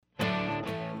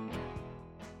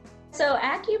So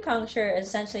acupuncture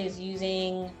essentially is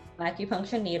using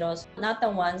acupuncture needles, not the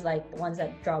ones like the ones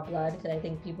that draw blood, because I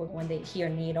think people, when they hear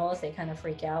needles, they kind of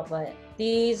freak out. But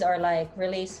these are like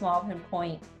really small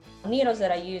pinpoint needles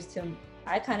that I use to,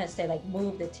 I kind of say like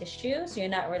move the tissue. So you're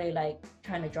not really like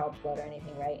trying to draw blood or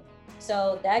anything, right?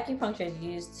 So the acupuncture is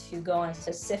used to go on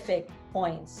specific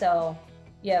points. So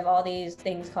you have all these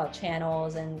things called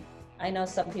channels, and I know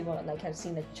some people like have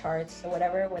seen the charts or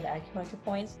whatever with acupuncture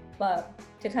points, but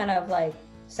to kind of like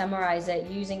summarize it,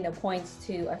 using the points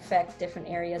to affect different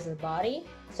areas of the body.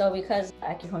 So because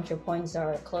acupuncture points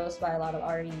are close by a lot of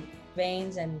artery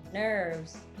veins and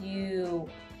nerves, you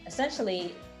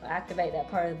essentially activate that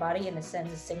part of the body and it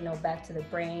sends a signal back to the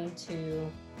brain to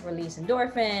release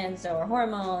endorphins or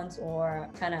hormones or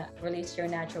kind of release your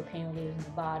natural pain relievers in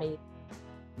the body.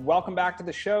 Welcome back to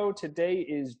the show. Today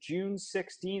is June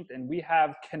 16th, and we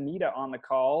have Khanita on the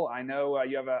call. I know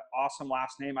you have an awesome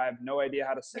last name. I have no idea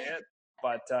how to say it,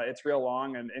 but it's real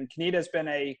long. And Khanita has been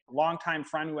a longtime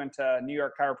friend. We went to New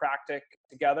York Chiropractic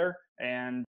together,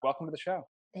 and welcome to the show.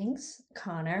 Thanks,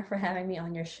 Connor, for having me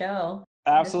on your show.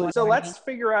 Absolutely. So let's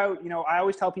figure out, I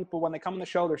always tell people when they come on the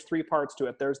show, there's three parts to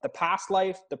it. There's the past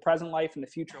life, the present life, and the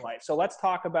future life. So let's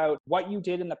talk about what you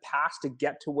did in the past to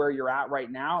get to where you're at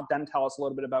right now. Then tell us a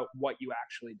little bit about what you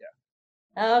actually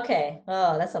do. Okay.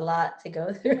 Oh, that's a lot to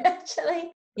go through,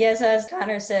 actually. Yes, as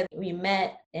Connor said, we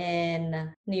met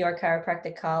in New York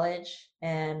Chiropractic College,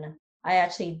 and I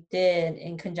actually did,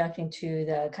 in conjunction to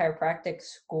the chiropractic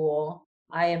school,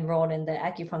 I enrolled in the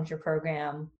acupuncture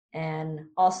program and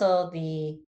also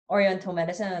the Oriental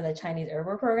medicine and the Chinese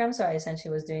herbal program. So I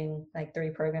essentially was doing like 3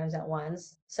 programs at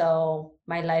once. So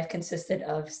my life consisted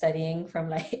of studying from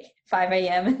like 5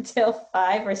 a.m. until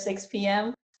 5 or 6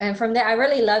 p.m. And from there, I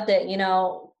really loved it,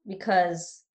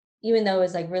 because even though it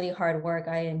was like really hard work,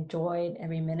 I enjoyed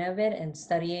every minute of it, and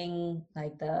studying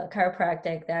like the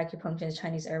chiropractic, the acupuncture, the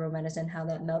Chinese herbal medicine, how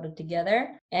that melded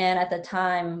together. And at the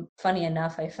time, funny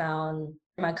enough, I found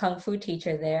my Kung Fu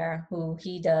teacher there who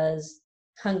he does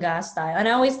Kung Ga style. And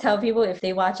I always tell people, if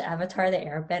they watch Avatar the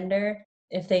Airbender,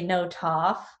 if they know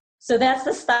Toph, so that's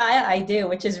the style I do,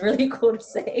 which is really cool to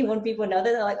say when people know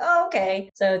that. They're like, oh, okay.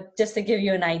 So just to give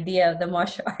you an idea of the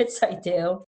martial arts I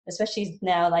do, especially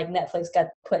now, like Netflix got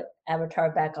put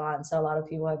Avatar back on. So a lot of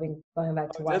people have been going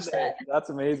back to watch that.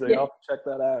 That's amazing. Yeah. I'll have to check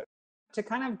that out. To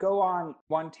kind of go on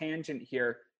one tangent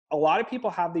here, a lot of people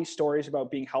have these stories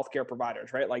about being healthcare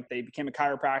providers, right? Like they became a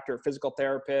chiropractor, a physical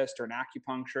therapist, or an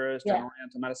acupuncturist, or an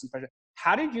oriental medicine specialist.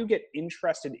 How did you get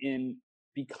interested in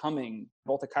becoming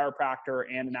both a chiropractor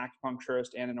and an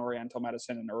acupuncturist and an oriental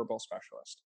medicine and herbal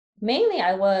specialist? Mainly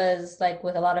I was like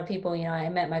with a lot of people, I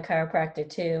met my chiropractor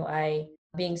too.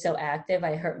 Being so active,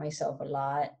 I hurt myself a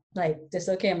lot. Like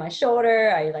dislocated my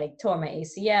shoulder, I like tore my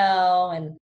ACL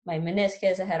and my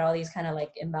meniscus. I had all these kind of like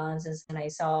imbalances. And I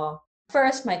saw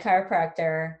first my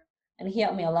chiropractor, and he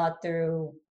helped me a lot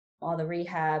through all the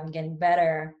rehab and getting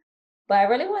better. But I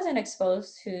really wasn't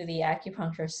exposed to the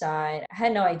acupuncture side. I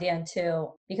had no idea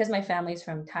until, because my family's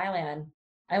from Thailand,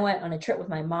 I went on a trip with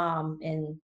my mom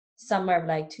in summer of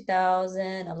like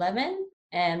 2011.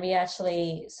 And we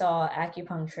actually saw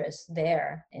acupuncturists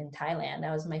there in Thailand.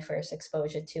 That was my first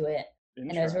exposure to it.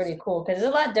 And it was really cool because it's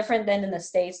a lot different than in the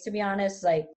States, to be honest.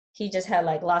 Like he just had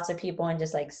like lots of people and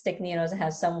just like stick needles and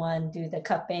have someone do the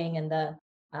cupping and the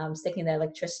sticking the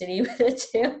electricity with it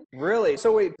too. Really?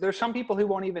 So wait, there's some people who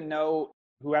won't even know,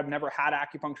 who have never had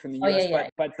acupuncture in the US,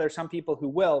 but there's some people who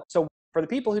will. So for the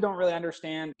people who don't really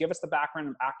understand, give us the background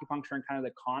of acupuncture and kind of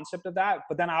the concept of that.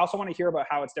 But then I also want to hear about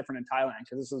how it's different in Thailand,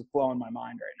 because this is blowing my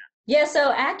mind right now. Yeah,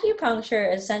 so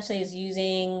acupuncture essentially is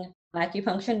using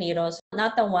acupuncture needles,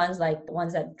 not the ones like the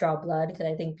ones that draw blood, because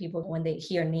I think people, when they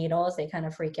hear needles, they kind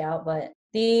of freak out. But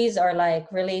these are like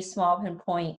really small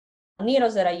pinpoint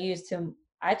needles that I use to,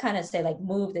 I kind of say like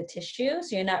move the tissue.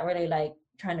 So you're not really like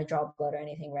trying to draw blood or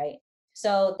anything, right?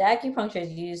 So the acupuncture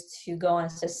is used to go on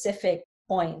specific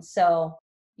points. So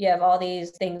you have all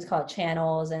these things called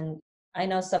channels, and I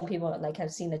know some people like have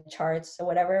seen the charts or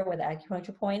whatever with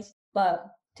acupuncture points, but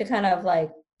to kind of like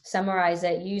summarize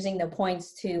it, using the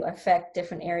points to affect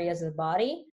different areas of the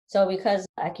body. So because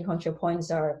acupuncture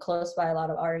points are close by a lot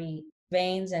of artery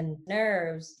veins and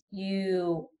nerves,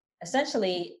 you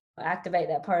essentially activate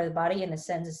that part of the body and it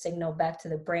sends a signal back to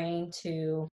the brain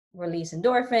to release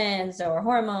endorphins or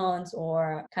hormones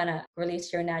or kind of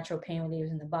release your natural pain relievers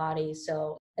in the body.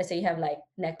 So let's say you have like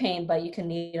neck pain, but you can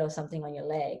needle something on your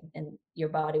leg and your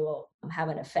body will have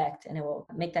an effect and it will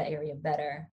make that area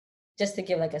better. Just to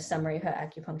give like a summary of how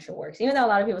acupuncture works. Even though a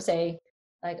lot of people say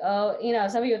like, oh,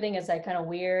 some people think it's like kind of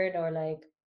weird or like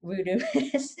voodoo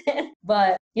medicine,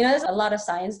 but there's a lot of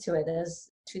science to it. There's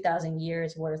 2,000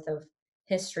 years worth of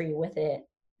history with it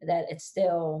that it's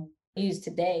still used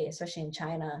today, especially in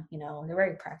China. They're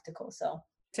very practical. So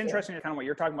It's yeah. interesting kind of what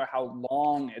you're talking about, how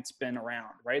long it's been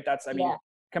around, right? I mean, Yeah.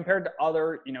 compared to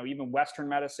other, even Western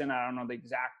medicine, I don't know the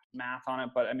exact math on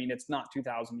it, but I mean, it's not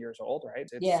 2,000 years old, right?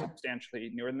 It's Yeah. substantially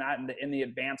newer than that. And the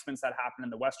advancements that happen in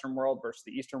the Western world versus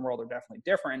the Eastern world are definitely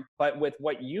different. But with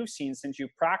what you've seen since you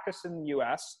practiced in the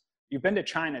US, you've been to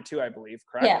China too, I believe,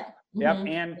 correct? Yeah. Yep.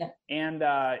 Mm-hmm. Yeah.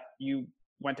 And you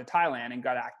went to Thailand and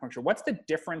got acupuncture. What's the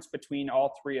difference between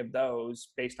all three of those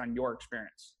based on your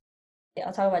experience? Yeah,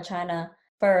 I'll talk about China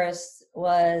first.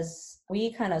 Was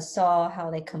we kind of saw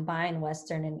how they combine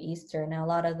Western and Eastern. And a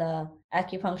lot of the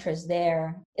acupuncturists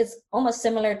there, it's almost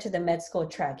similar to the med school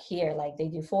track here. Like they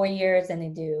do 4 years and they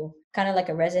do kind of like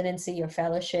a residency or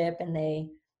fellowship, and they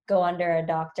go under a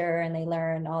doctor and they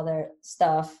learn all their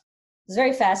stuff. It's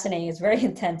very fascinating. It's very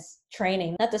intense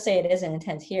training. Not to say it isn't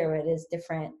intense here, but it is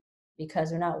different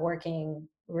because we're not working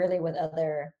really with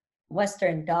other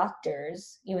Western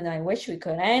doctors, even though I wish we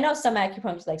could. And I know some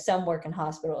acupuncturists, like some work in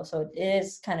hospitals, so it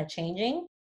is kind of changing,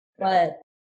 but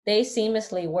they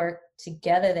seamlessly work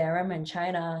together there. I remember in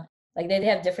China, like they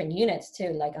have different units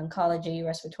too, like oncology,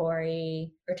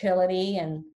 respiratory, fertility,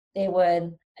 and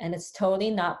and it's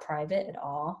totally not private at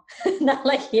all. Not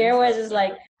like here, where it's just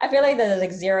like, I feel like there's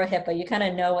like zero HIPAA. You kind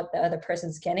of know what the other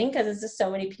person's getting because it's just so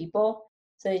many people.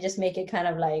 So they just make it kind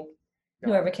of like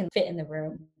whoever can fit in the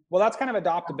room. Well, that's kind of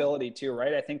adaptability too,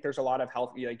 right? I think there's a lot of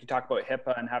health, like you talk about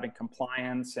HIPAA and having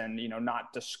compliance and,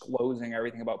 not disclosing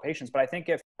everything about patients. But I think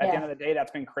if at the end of the day,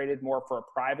 that's been created more for a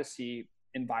privacy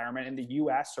environment in the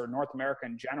US or North America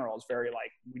in general, is very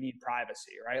like, we need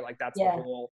privacy, right? Like that's the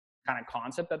whole kind of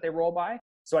concept that they roll by.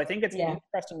 So I think it's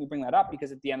interesting you bring that up,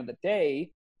 because at the end of the day,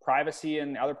 privacy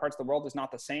in other parts of the world is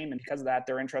not the same. And because of that,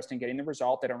 they're interested in getting the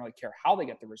result. They don't really care how they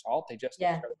get the result. They just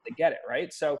care that they get it,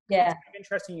 right? So it's kind of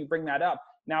interesting you bring that up.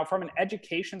 Now, from an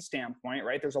education standpoint,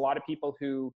 right, there's a lot of people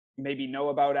who maybe know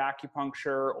about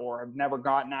acupuncture or have never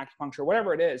gotten acupuncture,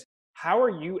 whatever it is. How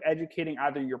are you educating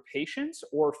either your patients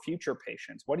or future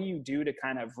patients? What do you do to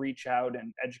kind of reach out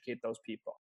and educate those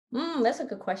people? That's a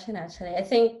good question, actually. I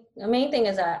think the main thing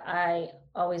is that I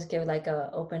always give like a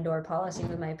open door policy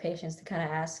with my patients to kind of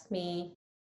ask me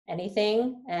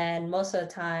anything. And most of the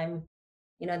time,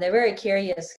 they're very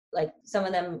curious. Like some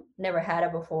of them never had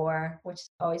it before, which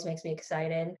always makes me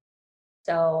excited.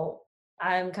 So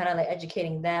I'm kind of like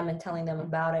educating them and telling them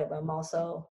about it. But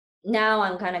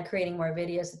I'm kind of creating more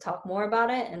videos to talk more about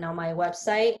it, and on my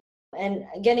website, and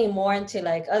getting more into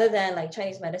like, other than like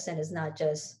Chinese medicine is not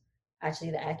just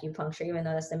actually the acupuncture, even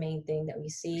though that's the main thing that we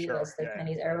see, but it's the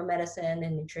Chinese herbal medicine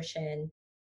and nutrition,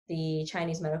 the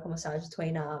Chinese medical massage,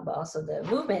 but also the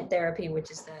movement therapy,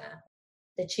 which is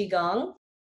the Qigong.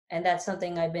 And that's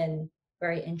something I've been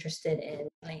very interested in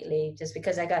lately, just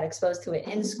because I got exposed to it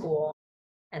in school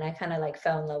and I kind of like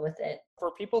fell in love with it.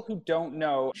 For people who don't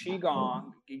know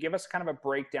Qigong, give us kind of a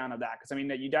breakdown of that. Because I mean,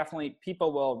 that you definitely,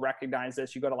 people will recognize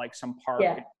this. You go to like some park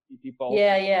and see people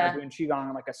doing Qigong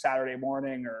on like a Saturday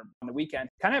morning or on the weekend.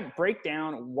 Kind of break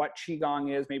down what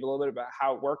Qigong is, maybe a little bit about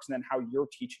how it works, and then how you're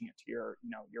teaching it to your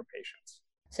patients.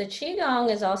 So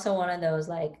Qigong is also one of those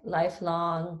like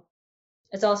lifelong,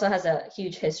 it also has a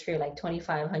huge history, like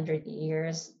 2,500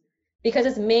 years, because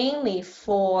it's mainly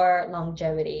for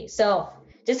longevity. So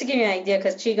just to give you an idea,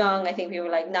 because Qigong, I think people are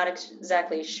like not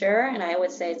exactly sure, and I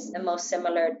would say it's the most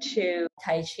similar to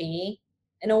Tai Chi.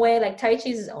 In a way, like Tai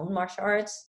Chi is its own martial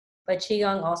arts, but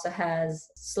Qigong also has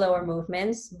slower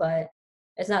movements, but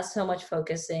it's not so much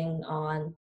focusing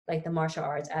on like the martial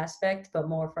arts aspect, but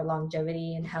more for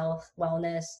longevity and health,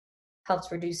 wellness,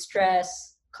 helps reduce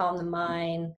stress, calm the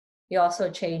mind. You're also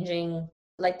changing,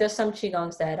 like there's some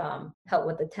Qigongs that help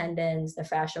with the tendons, the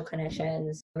fascial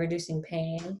connections, reducing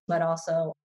pain, but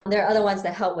also there are other ones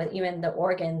that help with even the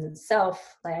organs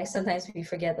itself. Like I sometimes we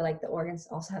forget that like the organs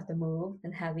also have to move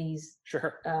and have these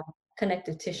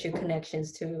connective tissue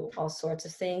connections to all sorts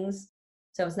of things.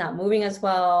 So if it's not moving as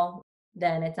well,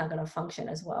 then it's not going to function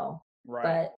as well. Right.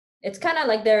 But it's kind of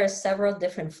like there are several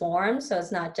different forms. So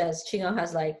it's not just Qigong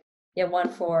has like, one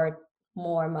for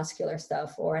more muscular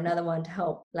stuff, or another one to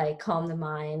help like calm the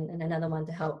mind, and another one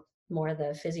to help more of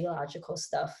the physiological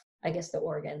stuff, I guess the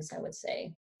organs, I would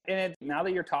say. And now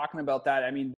that you're talking about that,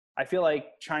 I mean, I feel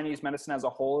like Chinese medicine as a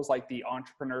whole is like the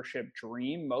entrepreneurship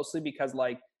dream, mostly because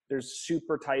like there's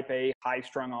super type A, high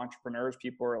strung entrepreneurs.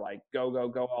 People are like, go, go,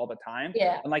 go all the time.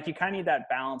 Yeah. And like, you kind of need that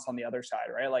balance on the other side,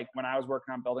 right? Like when I was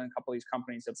working on building a couple of these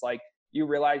companies, it's like, you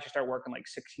realize you start working like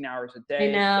 16 hours a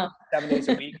day, 7 days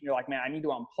a week. And you're like, man, I need to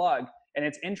unplug. And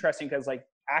it's interesting because like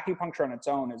acupuncture on its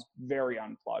own is very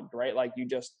unplugged, right? Like you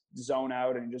just zone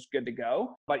out and you're just good to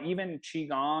go. But even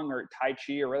qigong or tai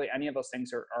chi or really any of those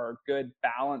things are good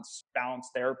balance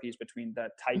therapies between the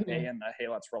type A Mhm. and the hey,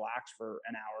 let's relax for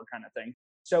an hour kind of thing.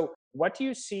 So what do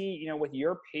you see, with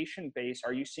your patient base?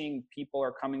 Are you seeing people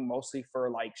are coming mostly for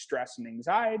like stress and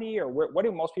anxiety, or what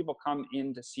do most people come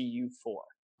in to see you for?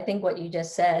 I think what you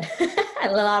just said,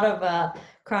 a lot of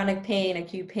chronic pain,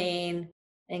 acute pain,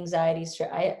 anxiety,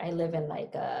 stress. I live in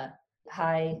like a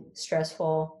high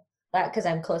stressful, that because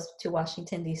I'm close to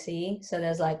Washington, D.C. So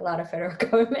there's like a lot of federal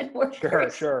government Sure,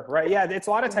 workers. sure. Right. Yeah. It's a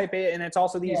lot of type A, and it's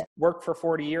also these Yeah, work for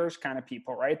 40 years kind of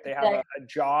people, right? They have exactly. a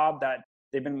job that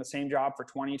they've been in the same job for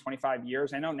 20, 25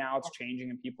 years. I know now it's changing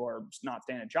and people are not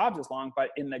staying at jobs as long, but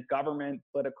in the government,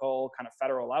 political, kind of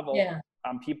federal level, Yeah,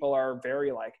 people are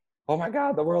very like, oh my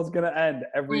God, the world's going to end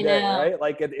every I day, know. right?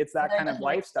 Like it's And that they're kind of just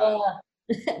like, lifestyle. oh,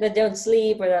 they don't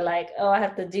sleep, or they're like, oh, I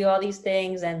have to do all these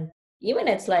things. And even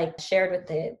it's like shared with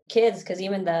the kids, because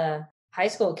even the high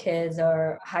school kids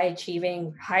are high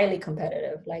achieving, highly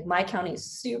competitive. Like my county is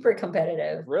super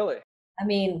competitive. Really? I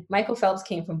mean, Michael Phelps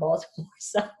came from Baltimore,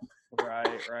 so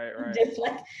Right, right, right. just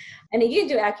like, and you can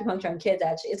do acupuncture on kids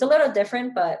actually. It's a little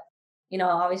different, but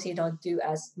obviously you don't do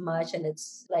as much and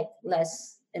it's like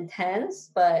less intense.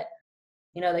 But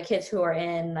the kids who are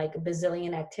in like a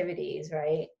bazillion activities,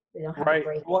 right? They don't have a Right.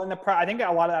 break. Well, and I think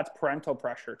a lot of that's parental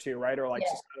pressure too, right? Or like Yeah,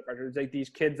 societal pressure. It's like these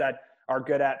kids that are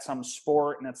good at some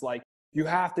sport, and it's like you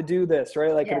have to do this,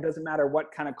 right? Like, yeah, it doesn't matter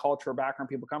what kind of culture or background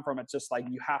people come from. It's just like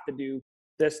you have to do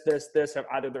this, this, this.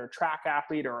 Either they're a track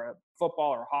athlete or a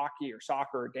football or hockey or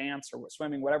soccer or dance or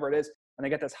swimming, whatever it is, and they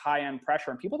get this high end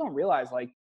pressure. And people don't realize like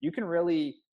you can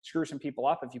really screw some people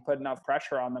up if you put enough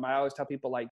pressure on them. I always tell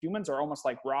people like humans are almost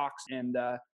like rocks, and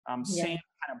yeah, sand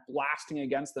kind of blasting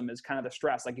against them is kind of the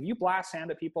stress. Like if you blast sand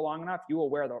at people long enough, you will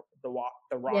wear the rock,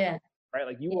 yeah, right?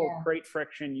 Like you will yeah. create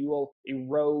friction, you will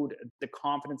erode the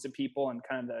confidence of people and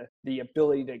kind of the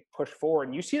ability to push forward.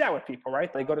 And you see that with people,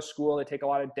 right? They go to school, they take a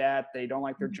lot of debt, they don't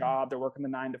like their Mhm. job, they're working the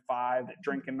 9 to 5, they're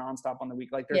drinking nonstop on the week.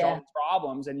 Like there's all Yeah, these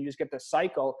problems, and you just get this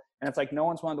cycle. And it's like no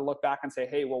one's willing to look back and say,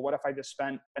 hey, well, what if I just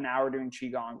spent an hour doing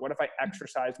qigong? What if I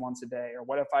exercised once a day? Or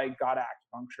what if I got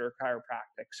acupuncture or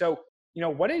chiropractic? So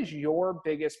what is your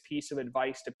biggest piece of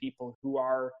advice to people who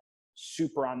are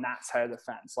super on that side of the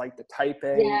fence, like the type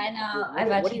yeah. A? I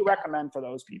know. What do you recommend for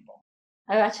those people?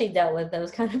 I've actually dealt with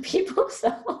those kind of people.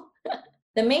 So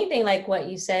the main thing, like what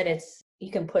you said, it's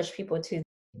you can push people to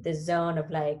the zone of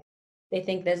like they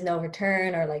think there's no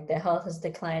return or like their health is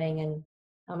declining, and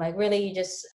I'm like, really, you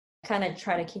just kind of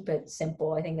try to keep it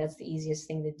simple. I think that's the easiest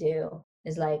thing to do.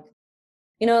 Is like,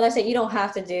 let's say you don't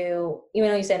have to do, even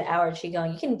though you said an hour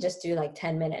qigong, you can just do like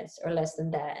 10 minutes or less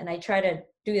than that. And I try to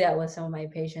do that with some of my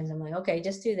patients. I'm like, okay,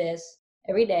 just do this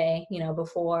every day,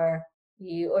 before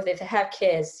you, or if they have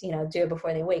kids, do it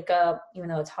before they wake up, even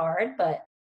though it's hard. But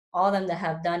all of them that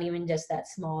have done even just that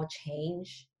small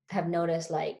change have noticed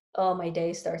like, oh, my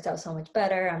day starts out so much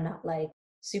better. I'm not like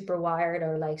super wired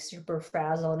or like super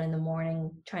frazzled in the morning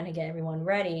trying to get everyone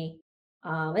ready.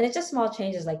 And it's just small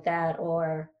changes like that.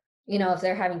 Or if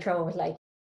they're having trouble with like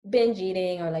binge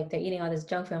eating or like they're eating all this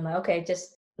junk food, I'm like, okay,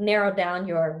 just narrow down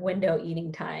your window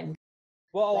eating time.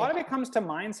 Well, a lot Like, of it comes to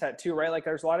mindset too, right? Like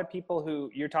there's a lot of people who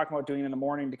you're talking about doing in the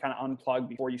morning to kind of unplug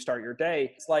before you start your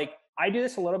day. It's like I do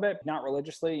this a little bit, not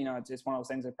religiously, it's one of those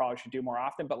things I probably should do more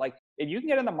often. But like if you can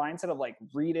get in the mindset of like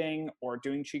reading or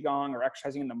doing qigong or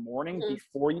exercising in the morning mhm,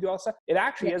 before you do all that stuff, it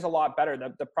actually yeah, is a lot better.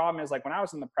 The problem is like when I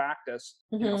was in the practice,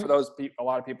 for hmm, those people, a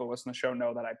lot of people who listen to the show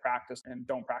know that I practice and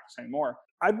don't practice anymore.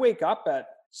 I'd wake up at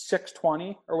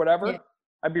 6:20 or yeah, whatever.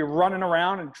 I'd be running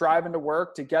around and driving to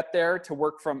work to get there to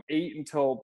work from 8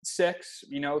 until 6,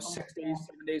 oh my 6 days, God,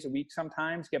 7 days a week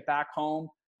sometimes, get back home,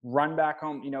 run back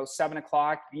home, 7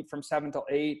 o'clock, eat from 7 till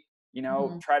 8,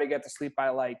 hmm, try to get to sleep by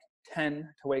like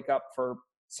 10 to wake up for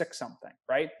 6 something,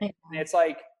 right? And yeah, it's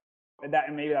like that,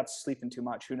 and maybe that's sleeping too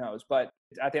much, who knows? But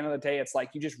at the end of the day, it's like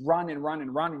you just run and run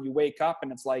and run, and you wake up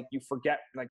and it's like you forget,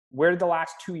 like, where did the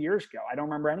last 2 years go? I don't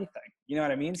remember anything. You know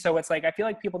what I mean? So it's like I feel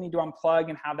like people need to unplug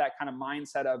and have that kind of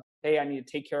mindset of, hey, I need to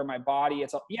take care of my body.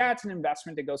 It's an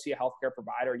investment to go see a healthcare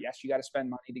provider. Yes, you got to spend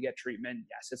money to get treatment.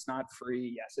 Yes, it's not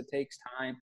free. Yes, it takes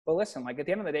time. But listen, like at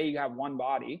the end of the day, you have one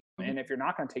body, mhm. and if you're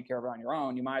not going to take care of it on your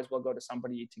own, you might as well go to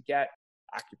somebody to get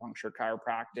acupuncture,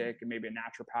 chiropractic, and maybe a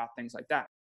naturopath, things like that.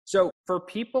 So for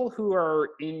people who are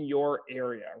in your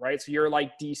area, right? So you're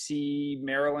like DC,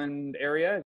 Maryland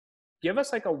area, give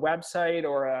us like a website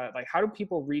or like how do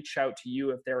people reach out to you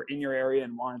if they're in your area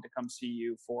and wanted to come see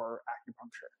you for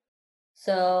acupuncture?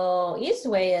 So easiest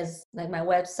way is like my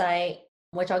website,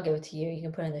 which I'll give it to you. You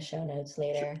can put in the show notes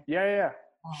later. Yeah, yeah, yeah.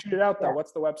 Shoot it out though. Yeah.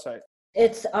 What's the website?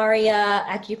 It's Aria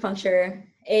Acupuncture,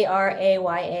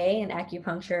 ARAYA, and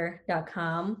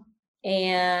acupuncture.com.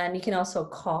 And you can also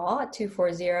call at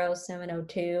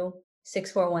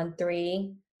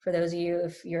 240-702-6413 for those of you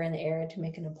if you're in the area to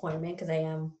make an appointment, because I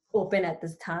am open at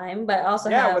this time. But I also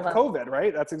Yeah, have with COVID,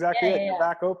 right? That's exactly yeah, it. yeah, You're yeah.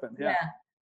 back open. Yeah. Yeah.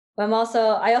 But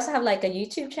I also have like a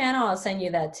YouTube channel. I'll send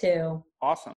you that too.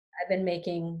 Awesome. I've been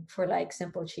making for like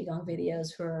simple qigong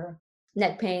videos for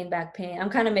neck pain, back pain. I'm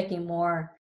kind of making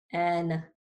more, and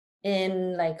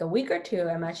in like a week or two,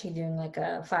 I'm actually doing like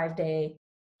a 5-day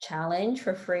challenge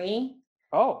for free.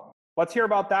 Oh, let's hear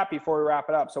about that before we wrap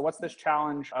it up. So what's this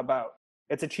challenge about?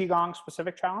 It's a Qigong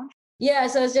specific challenge? Yeah,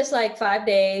 so it's just like 5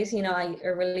 days. I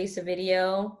release a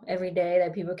video every day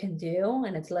that people can do,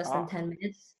 and it's less than Oh. 10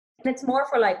 minutes. And it's more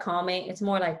for like calming. It's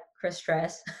more like for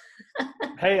stress.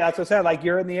 Hey, that's what I said. Like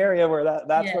you're in the area where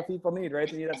that's Yeah. what people need, right?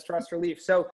 They need that stress relief.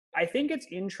 So I think it's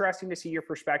interesting to see your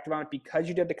perspective on it because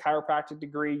you did the chiropractic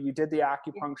degree, you did the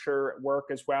acupuncture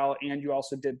work as well, and you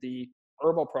also did the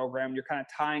herbal program. You're kind of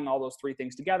tying all those three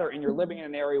things together, and you're living in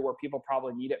an area where people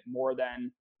probably need it more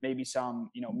than maybe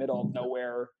some, middle of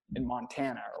nowhere in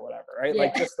Montana or whatever, right? Yeah.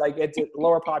 Like just like it's a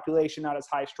lower population, not as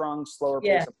high strung, slower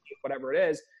Yeah. pace of life, whatever it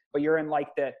is, but you're in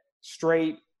like the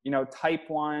straight, type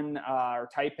 1 or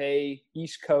type A,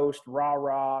 East Coast,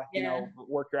 rah, Yeah.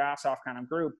 work your ass off kind of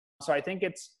group. So I think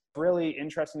it's really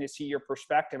interesting to see your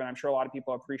perspective. And I'm sure a lot of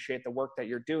people appreciate the work that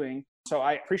you're doing. So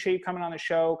I appreciate you coming on the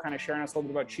show, kind of sharing us a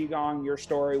little bit about Qigong, your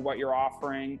story, what you're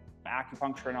offering,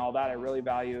 acupuncture and all that. I really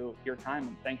value your time.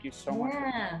 And thank you so much.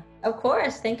 Yeah, of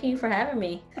course. Thank you for having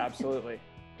me. Absolutely.